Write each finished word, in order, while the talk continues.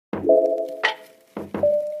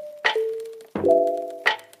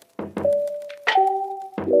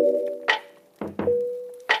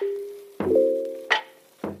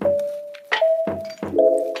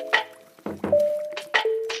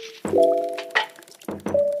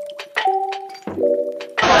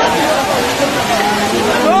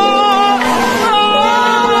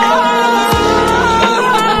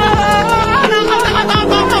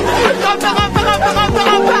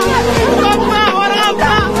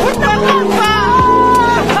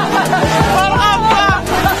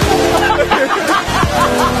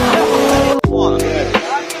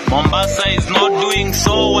Mombasa is not doing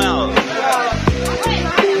so well.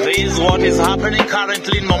 This is what is happening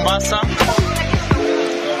currently in Mombasa.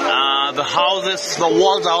 The houses, the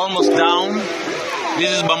walls are almost down.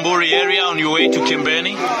 This is Bamburi area on your way to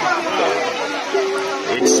Kimbeni.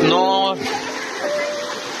 It's not,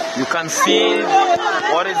 you can see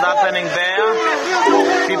what is happening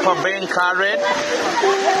there. People being carried.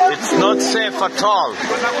 It's not safe at all.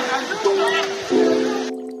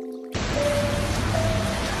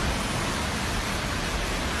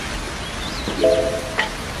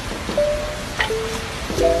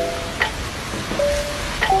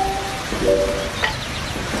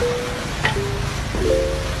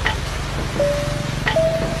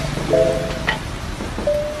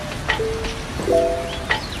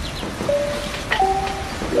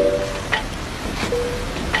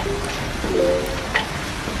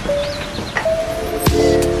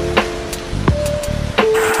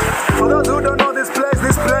 For those who don't know this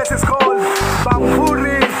place is called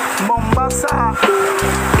Bamburi, Mombasa,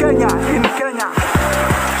 Kenya, in Kenya.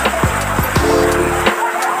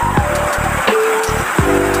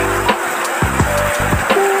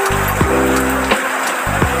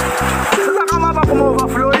 Sasa kama hapa kuma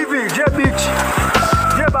overflow hivi, je beach,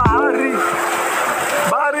 je bahari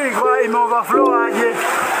kwa ime overflow aje.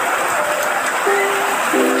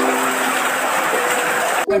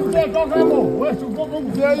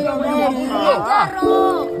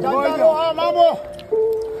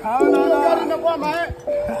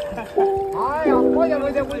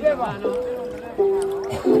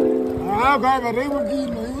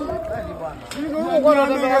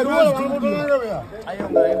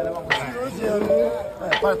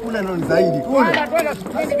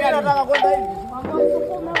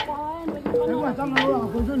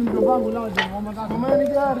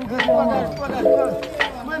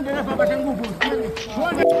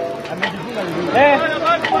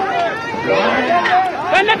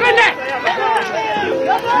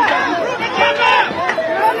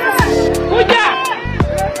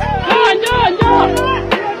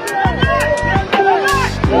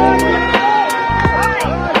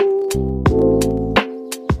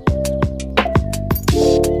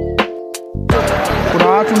 Kuna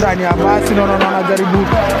watu ndani ya basi na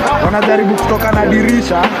wanajaribu kutoka na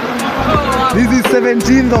dirisha. This is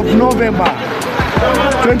 17th of November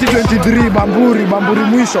 2023, Bamburi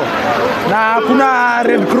mwisho. Na kuna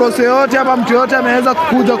Red Cross yote hapa, mtu yote ameweza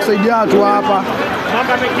kukuja kusaidia watu hapa.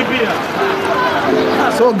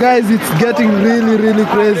 So guys, it's getting really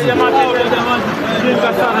crazy.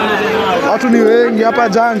 Watu ni wengi hapa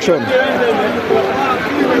junction.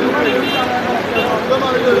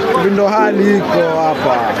 Ndio hali iko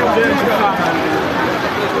hapa.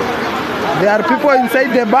 There are people inside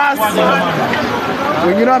the bus.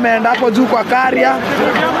 Wengine wameenda hapo juu kwa carrier.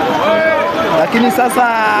 Lakini sasa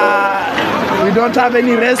we don't have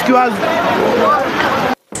any rescuers.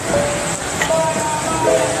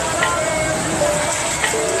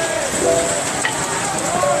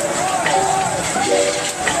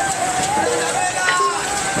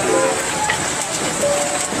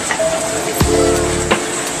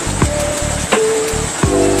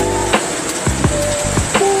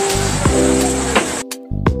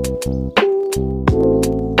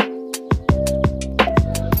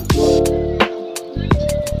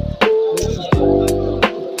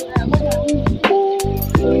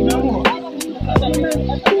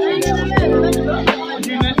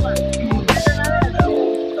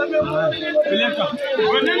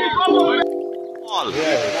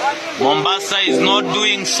 Mombasa is not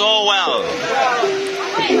doing so well.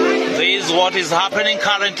 This is what is happening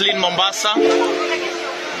currently in Mombasa.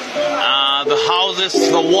 The houses,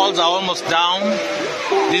 the walls are almost down.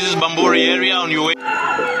 This is Bamburi area on your way.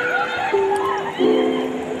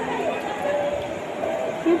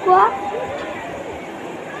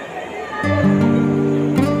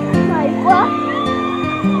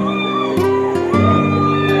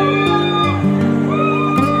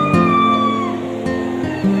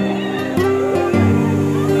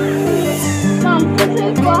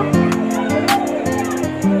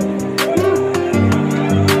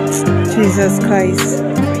 Jesus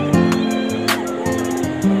Christ.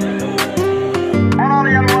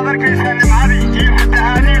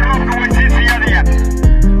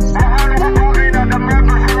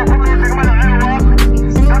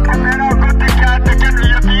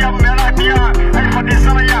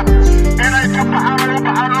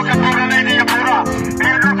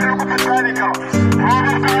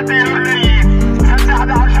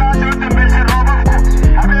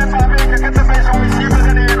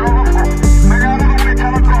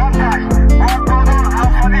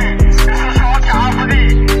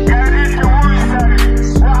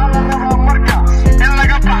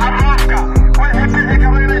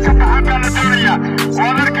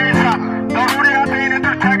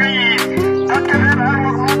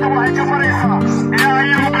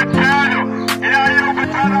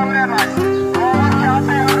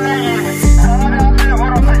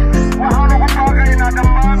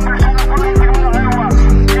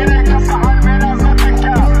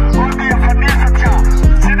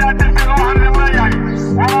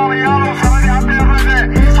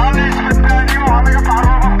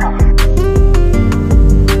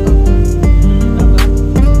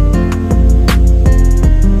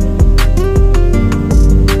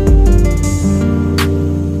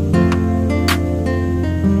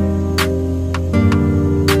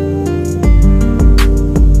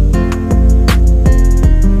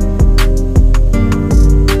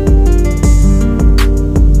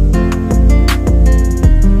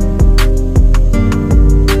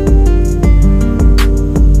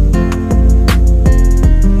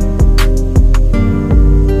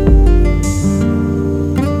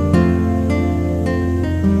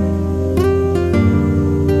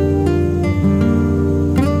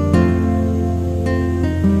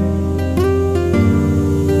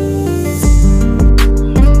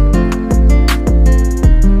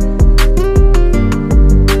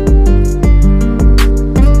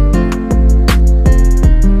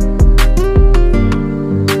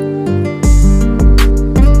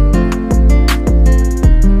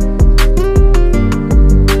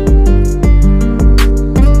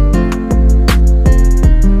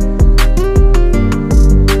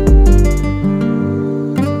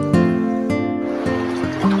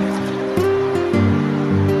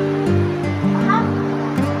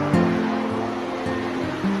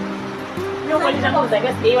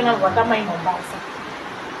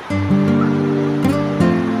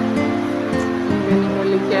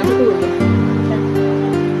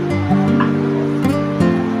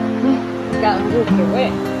 Ganggu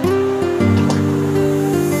gue.